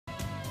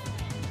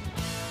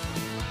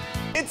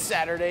It's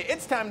Saturday,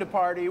 it's time to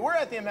party. We're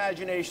at the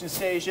Imagination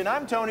Station.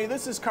 I'm Tony,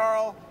 this is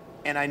Carl.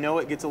 And I know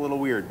it gets a little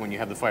weird when you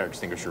have the fire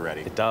extinguisher ready.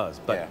 It does,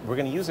 but we're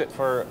going to use it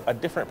for a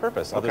different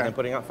purpose other than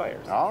putting out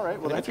fires. All right,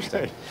 well, that's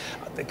interesting.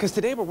 Because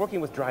today we're working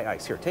with dry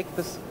ice. Here, take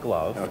this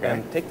glove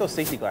and take those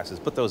safety glasses,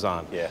 put those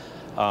on.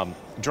 Yeah.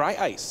 Dry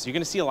ice, you're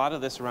going to see a lot of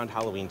this around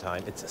Halloween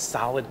time. It's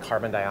solid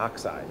carbon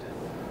dioxide,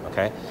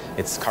 okay?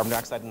 It's carbon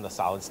dioxide in the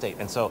solid state.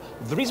 And so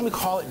the reason we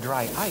call it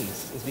dry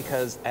ice is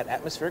because at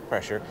atmospheric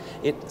pressure,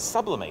 it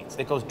sublimates.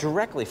 It goes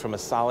directly from a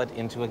solid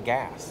into a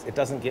gas. It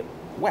doesn't get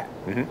wet.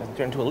 It doesn't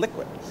turn into a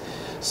liquid.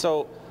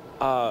 So,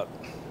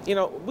 you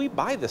know, we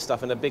buy this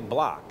stuff in a big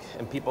block,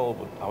 and people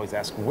would always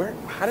ask,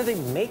 how do they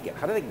make it?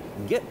 How do they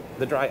get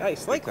the dry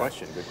ice like that?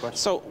 Good question.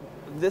 So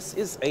this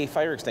is a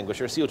fire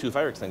extinguisher, a CO2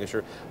 fire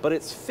extinguisher, but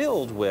it's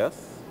filled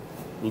with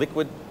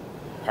liquid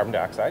carbon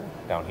dioxide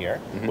down here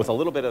with a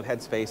little bit of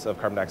headspace of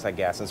carbon dioxide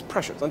gas, and it's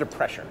pressure. It's under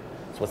pressure,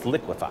 so it's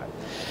liquefied.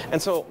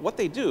 And so what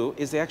they do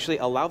is they actually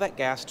allow that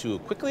gas to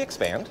quickly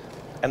expand,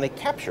 and they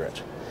capture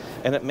it.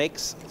 And it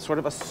makes sort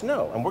of a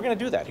snow, and we're going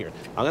to do that here.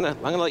 I'm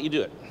gonna let you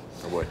do it.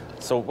 Oh boy.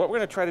 So what we're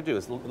going to try to do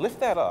is lift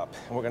that up,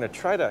 and we're going to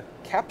try to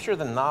capture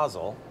the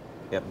nozzle.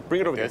 Yeah,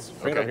 bring it over here.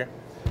 Bring it over here.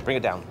 Bring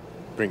it down.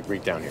 Bring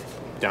it down here.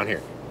 Down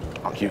here.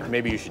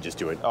 Maybe you should just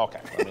do it.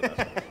 Okay.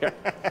 Here.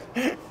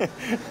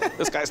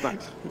 This guy's not.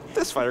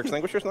 This fire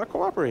extinguisher's not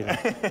cooperating.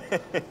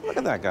 Look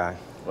at that guy.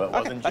 Well, it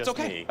wasn't that's just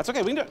okay. me. That's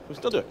okay. We can do it. We can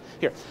still do it.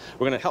 Here,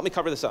 we're going to help me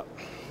cover this up.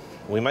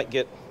 We might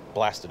get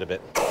blasted a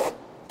bit.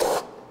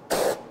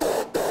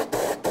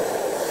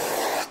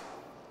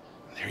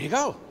 There you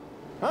go.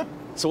 Huh?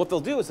 So what they'll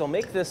do is they'll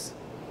make this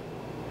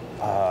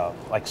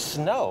like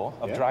snow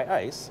of dry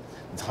ice.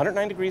 It's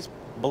 109 degrees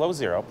below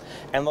zero,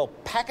 and they'll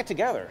pack it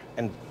together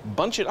and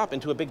bunch it up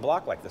into a big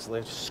block like this.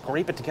 They'll just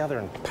scrape it together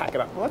and pack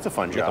it up. Well, that's a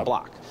fun Make a job.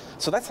 block.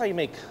 So that's how you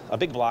make a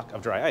big block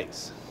of dry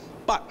ice.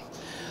 But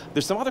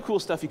there's some other cool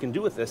stuff you can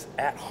do with this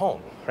at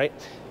home, right?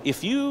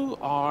 If you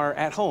are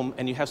at home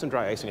and you have some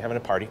dry ice and you're having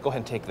a party, go ahead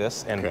and take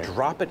this and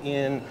drop it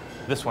in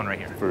this one right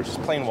here.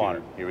 Just plain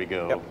water. Here we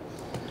go. Yep.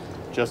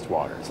 Just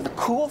water. So the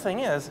cool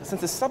thing is,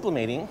 since it's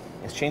sublimating,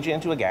 it's changing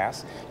into a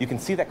gas, you can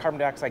see that carbon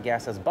dioxide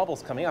gas has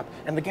bubbles coming up,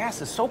 and the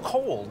gas is so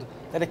cold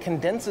that it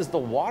condenses the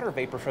water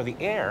vapor for the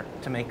air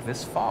to make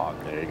this fog.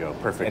 There you go.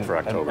 Perfect for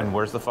October. And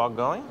where's the fog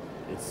going?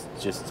 It's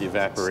just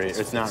evaporating.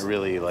 It's not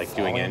really like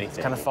doing anything. It's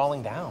kind of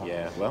falling down.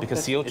 Yeah, well, because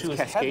CO2 is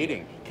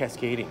cascading. heavy.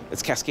 Cascading.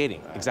 It's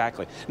cascading,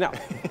 exactly. Now,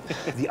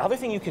 the other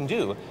thing you can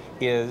do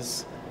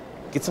is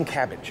get some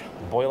cabbage.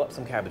 Boil up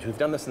some cabbage. We've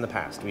done this in the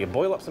past. We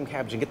boil up some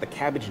cabbage and get the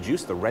cabbage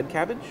juice, the red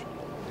cabbage.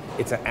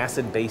 It's an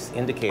acid-base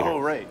indicator. Oh,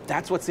 right.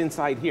 That's what's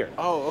inside here.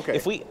 Oh, okay.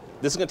 This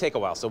is going to take a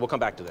while, so we'll come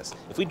back to this.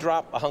 If we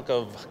drop a hunk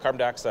of carbon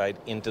dioxide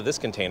into this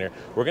container,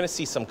 we're going to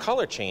see some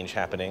color change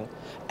happening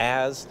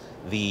as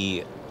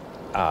the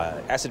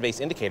acid-base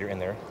indicator in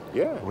there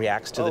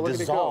reacts to the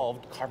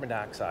dissolved carbon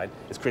dioxide.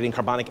 It's creating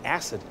carbonic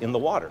acid in the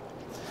water.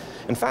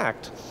 In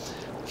fact,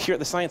 here at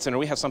the Science Center,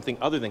 we have something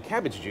other than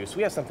cabbage juice.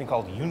 We have something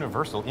called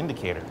universal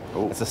indicator.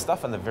 It's the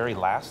stuff on the very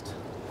last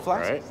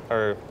flask,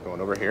 or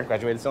going over here.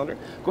 Graduated cylinder.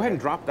 Go ahead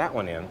and drop that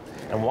one in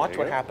and watch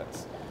what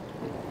happens.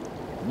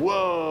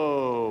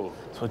 Whoa!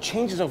 So it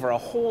changes over a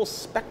whole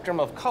spectrum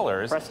of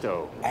colors.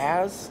 Presto.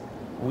 As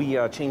we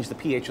change the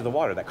pH of the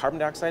water. That carbon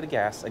dioxide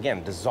gas,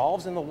 again,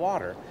 dissolves in the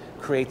water,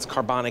 creates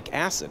carbonic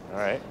acid. All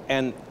right.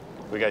 And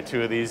we got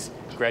 2 of these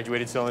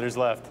graduated cylinders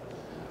left.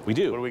 We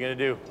do. What are we going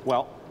to do?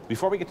 Well,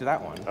 before we get to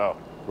that one,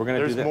 we're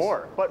going to do this. There's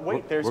more. But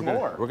wait, there's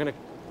more. We're going to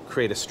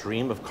create a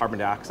stream of carbon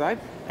dioxide,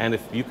 and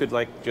if you could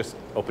like just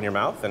open your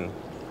mouth and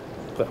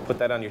put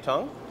that on your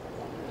tongue,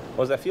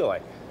 what does that feel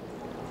like?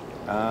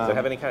 Does it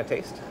have any kind of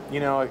taste? You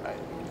know,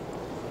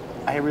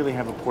 I really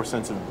have a poor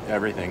sense of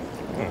everything.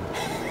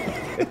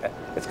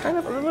 It's kind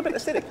of a little bit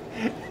acidic.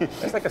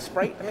 It's like a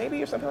Sprite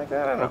maybe or something like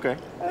that. I don't know. Okay.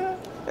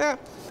 Yeah,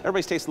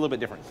 everybody's taste a little bit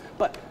different.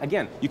 But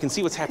again, you can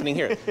see what's happening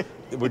here.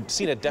 We're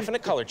seeing a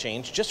definite color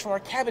change just from our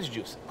cabbage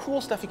juice.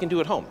 Cool stuff you can do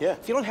at home. Yeah.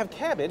 If you don't have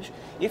cabbage,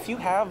 if you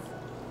have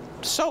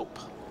soap,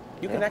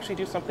 you can actually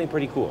do something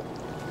pretty cool.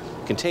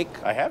 You can take...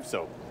 I have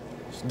soap.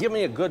 Just give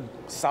me a good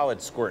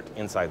solid squirt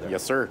inside there.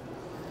 Yes, sir.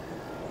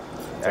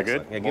 Is that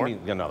good? Yeah, give me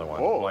another one.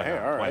 Oh, Why hey,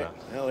 not? all right.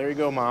 Well, there you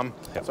go, Mom.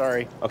 Yep.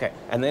 Sorry. Okay,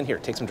 and then here,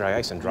 take some dry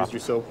ice and drop your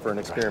soap for an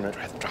experiment.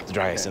 Drop the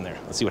dry ice in there.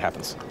 Let's see what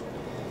happens.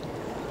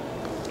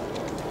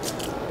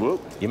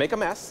 Whoop. You make a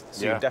mess,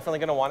 so you're definitely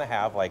going to want to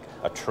have like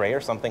a tray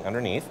or something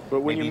underneath.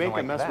 But when you make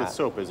a mess with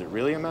soap, is it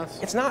really a mess?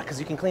 It's not, because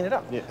you can clean it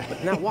up. Yeah.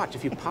 But now watch,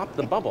 if you pop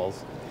the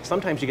bubbles,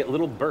 sometimes you get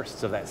little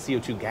bursts of that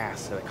CO2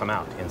 gas that come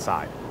out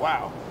inside.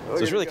 Wow. So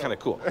it's really kind of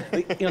cool.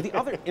 You know, the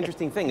other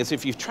interesting thing is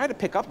if you try to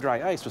pick up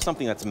dry ice with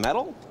something that's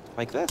metal,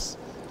 like this,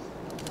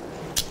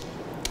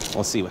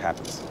 let's see what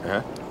happens.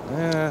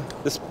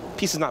 This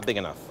piece is not big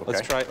enough.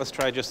 Okay. Let's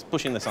try just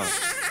pushing this on.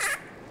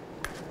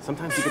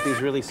 Sometimes you get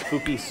these really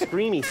spooky,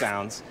 screamy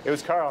sounds. It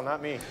was Carl,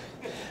 not me.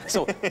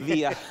 So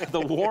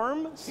the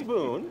warm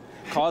spoon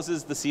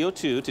causes the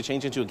CO2 to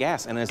change into a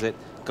gas, and as it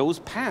goes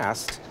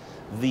past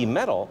the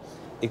metal,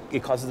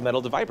 it causes the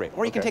metal to vibrate.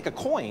 Or you can take a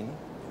coin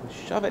and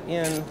shove it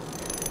in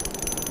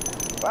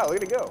Wow, look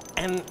at it go.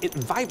 And it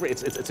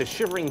vibrates. It's a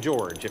shivering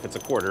George if it's a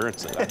quarter.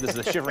 This is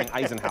a shivering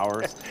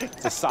Eisenhower.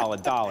 It's a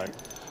solid dollar.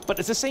 But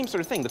it's the same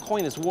sort of thing. The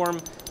coin is warm,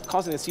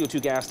 causing the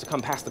CO2 gas to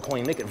come past the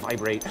coin, make it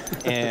vibrate,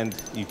 and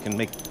you can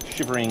make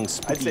shivering,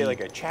 spooky... I'd say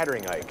like a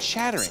chattering Ike.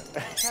 Chattering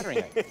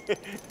Ike.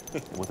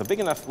 With a big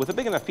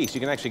enough piece, you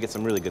can actually get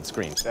some really good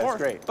screams. That's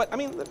great. But I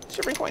mean, the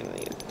shivering coin.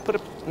 You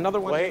put another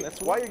one. Wait,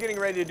 while you're getting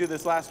ready to do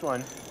this last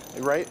one,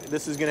 right?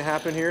 This is going to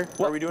happen here.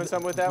 Well, are we doing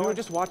something with that one? We were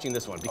just watching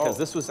this one because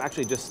this was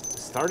actually just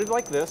started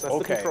like this. That's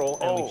the control,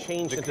 and we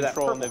changed into that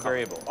control and the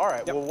variable. All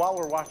right. Well, while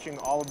we're watching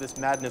all of this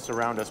madness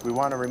around us, we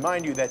want to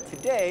remind you that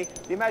today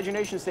the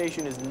Imagination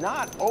Station is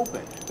not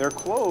open. They're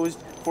closed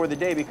for the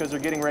day because they're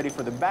getting ready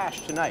for the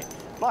bash tonight.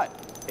 But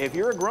if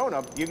you're a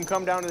grown-up, you can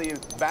come down to the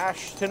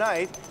bash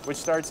tonight, which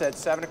starts at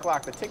 7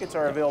 o'clock. The tickets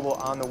are available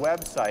on the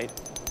website,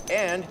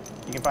 and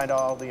you can find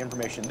all the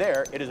information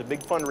there. It is a big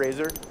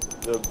fundraiser.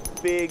 The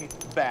big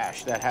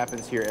bash that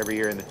happens here every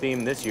year, and the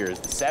theme this year is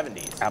the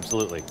 70s.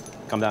 Absolutely.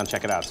 Come down and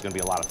check it out. It's going to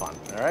be a lot of fun.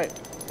 All right.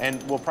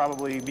 And we'll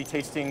probably be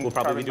tasting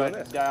carbon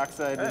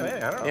dioxide. I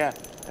don't know.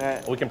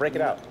 Yeah. We can break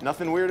it out.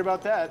 Nothing weird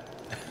about that.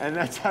 And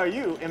that's how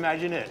you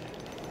imagine it.